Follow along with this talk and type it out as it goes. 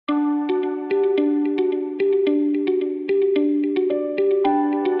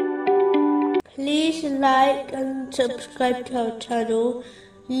like and subscribe to our channel.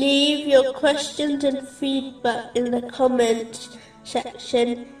 Leave your questions and feedback in the comments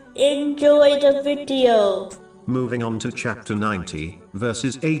section. Enjoy the video. Moving on to chapter 90,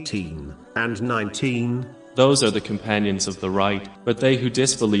 verses 18 and 19. Those are the companions of the right, but they who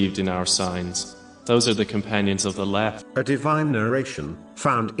disbelieved in our signs, those are the companions of the left. A divine narration,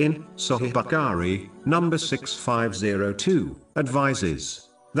 found in Sahih Bukhari, number 6502, advises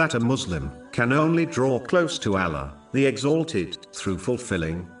that a Muslim can only draw close to Allah, the Exalted, through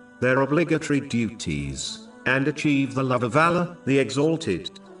fulfilling their obligatory duties, and achieve the love of Allah, the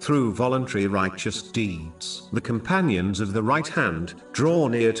Exalted, through voluntary righteous deeds. The companions of the right hand draw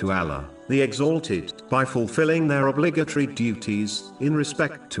near to Allah, the Exalted, by fulfilling their obligatory duties in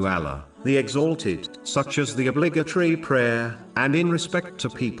respect to Allah, the Exalted, such as the obligatory prayer, and in respect to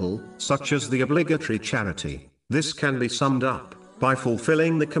people, such as the obligatory charity. This can be summed up by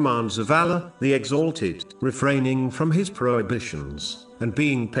fulfilling the commands of Allah, the Exalted, refraining from His prohibitions, and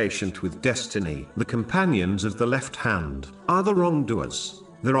being patient with destiny. The companions of the left hand are the wrongdoers.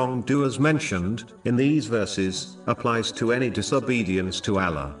 The wrongdoers mentioned in these verses applies to any disobedience to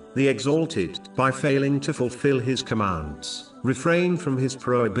Allah, the Exalted, by failing to fulfill His commands, refrain from His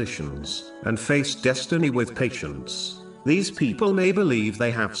prohibitions, and face destiny with patience. These people may believe they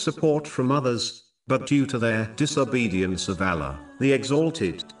have support from others, but due to their disobedience of Allah, the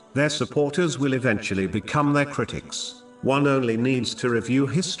Exalted, their supporters will eventually become their critics. One only needs to review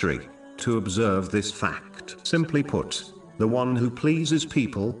history to observe this fact. Simply put, the one who pleases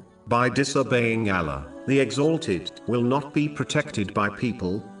people by disobeying Allah, the Exalted, will not be protected by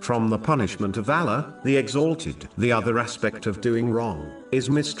people from the punishment of Allah, the Exalted. The other aspect of doing wrong is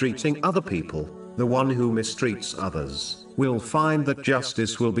mistreating other people. The one who mistreats others will find that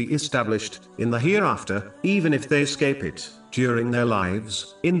justice will be established in the hereafter, even if they escape it during their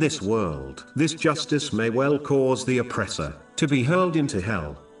lives in this world. This justice may well cause the oppressor to be hurled into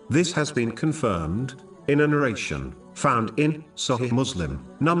hell. This has been confirmed in a narration found in Sahih Muslim,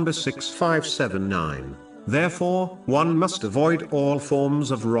 number 6579. Therefore, one must avoid all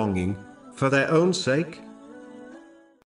forms of wronging for their own sake,